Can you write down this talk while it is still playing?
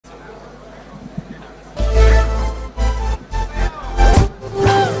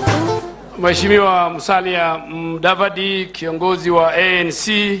Mheshimiwa Musalia Mudavadi, kiongozi wa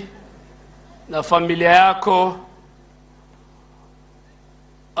ANC na familia yako,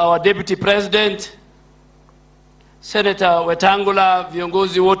 our Deputy President, Senator Wetangula,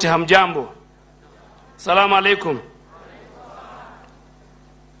 viongozi wote hamjambo. Salamu alaikum.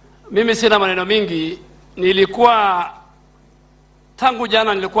 Mimi sina maneno mingi. Tangu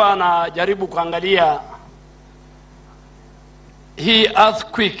jana nilikuwa najaribu kuangalia hii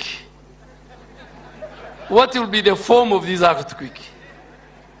earthquake. What will be the form of this earthquake?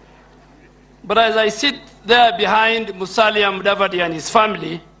 But as I sit there behind Musalia Mudavadi and his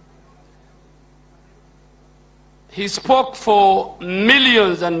family, he spoke for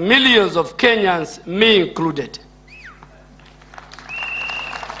millions and millions of Kenyans, me included.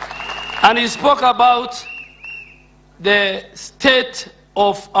 And he spoke about the state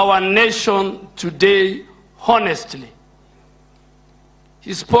of our nation today honestly.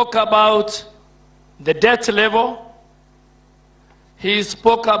 He spoke about the debt level. He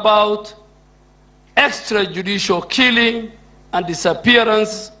spoke about extrajudicial killing and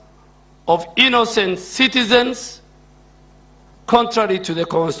disappearance of innocent citizens, contrary to the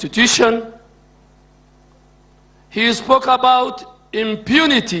Constitution. He spoke about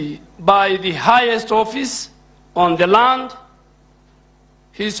impunity by the highest office on the land.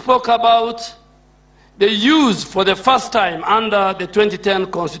 He spoke about the use for the first time under the 2010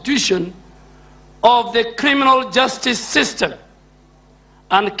 Constitution of the criminal justice system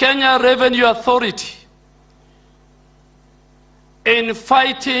and Kenya Revenue Authority in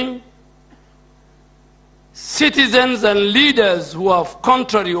fighting citizens and leaders who have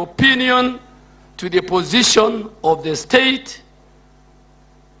contrary opinion to the position of the state.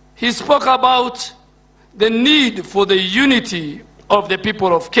 He spoke about the need for the unity of the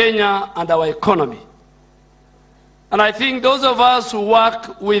people of Kenya and our economy. And I think those of us who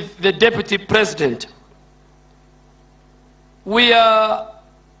work with the Deputy President, we are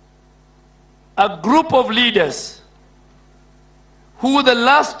a group of leaders who the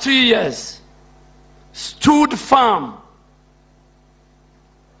last 3 years stood firm,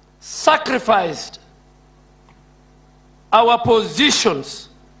 sacrificed our positions,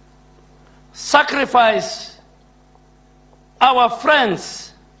 sacrificed our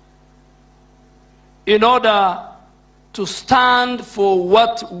friends in order to stand for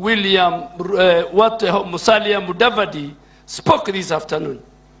what Musalia Mudavadi spoke this afternoon.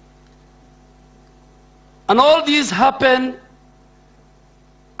 And all this happened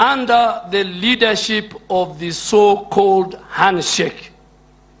under the leadership of the so-called handshake.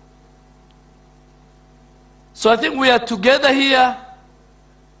 So I think we are together here.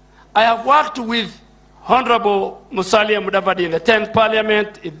 I have worked with Honorable Musalia Mudavadi in the 10th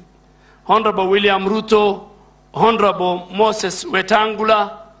Parliament, Honorable William Ruto, Honorable Moses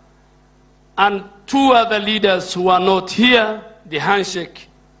Wetangula, and 2 other leaders who are not here, the handshake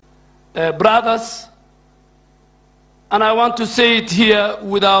brothers. And I want to say it here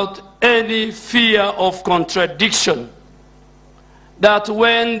without any fear of contradiction, that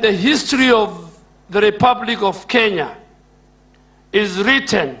when the history of the Republic of Kenya is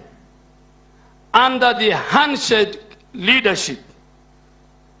written under the handshake leadership,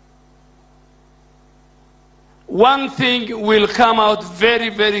 one thing will come out very,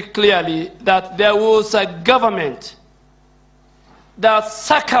 very clearly, that there was a government that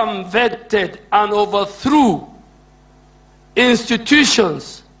circumvented and overthrew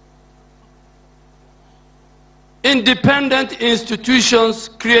institutions, independent institutions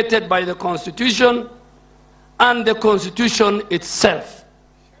created by the Constitution and the Constitution itself.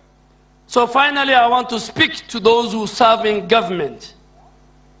 So finally, I want to speak to those who serve in government,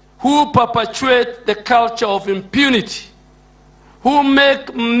 who perpetuate the culture of impunity, who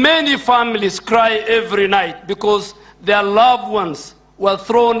make many families cry every night because their loved ones were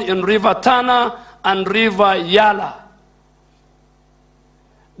thrown in River Tana and River Yala.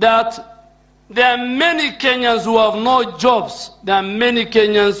 That there are many Kenyans who have no jobs. There are many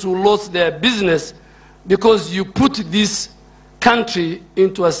Kenyans who lost their business because you put this country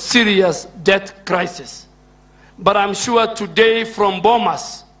into a serious debt crisis. But I'm sure today from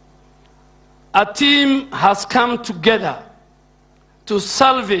Bomas, a team has come together to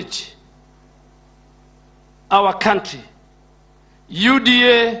salvage our country.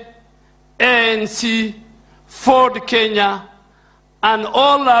 UDA, ANC, Ford Kenya, and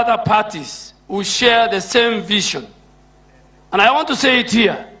all other parties who share the same vision. And I want to say it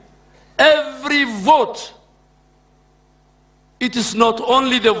here. Every vote, it is not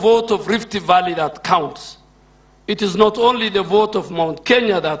only the vote of Rift Valley that counts. It is not only the vote of Mount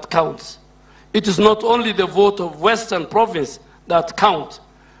Kenya that counts. It is not only the vote of Western Province that counts,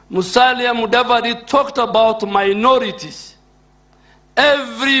 Musalia Mudavadi talked about minorities.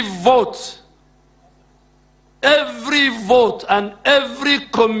 Every vote and every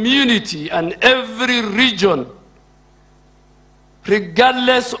community and every region,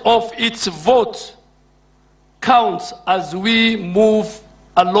 regardless of its vote, counts as we move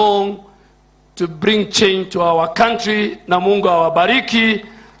along to bring change to our country. Na Mungu awabariki.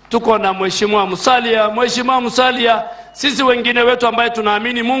 Tuko na Mheshimiwa Musalia. Mheshimiwa Musalia, sisi wengine wetu ambaye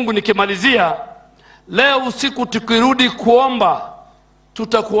tunaamini Mungu, nikimalizia, leo usiku tukirudi kuomba,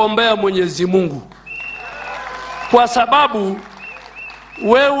 tutakuombea Mwenyezi Mungu. Kwa sababu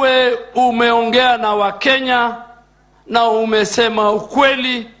wewe umeongea na Wakenya na umesema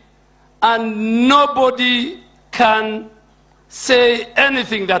ukweli, and nobody can say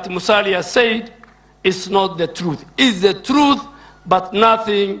anything that Musalia said is not the truth. It's the truth, but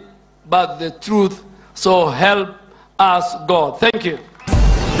nothing but the truth. So help us God. Thank you.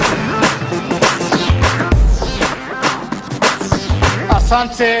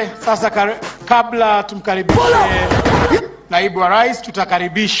 Asante. Sasa kabla tumkaribishe naibu wa rais,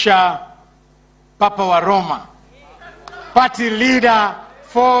 tutakaribisha Papa wa Roma, Party Leader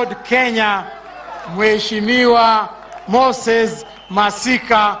Ford Kenya, Mheshimiwa Moses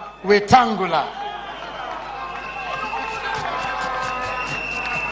Masika Wetangula.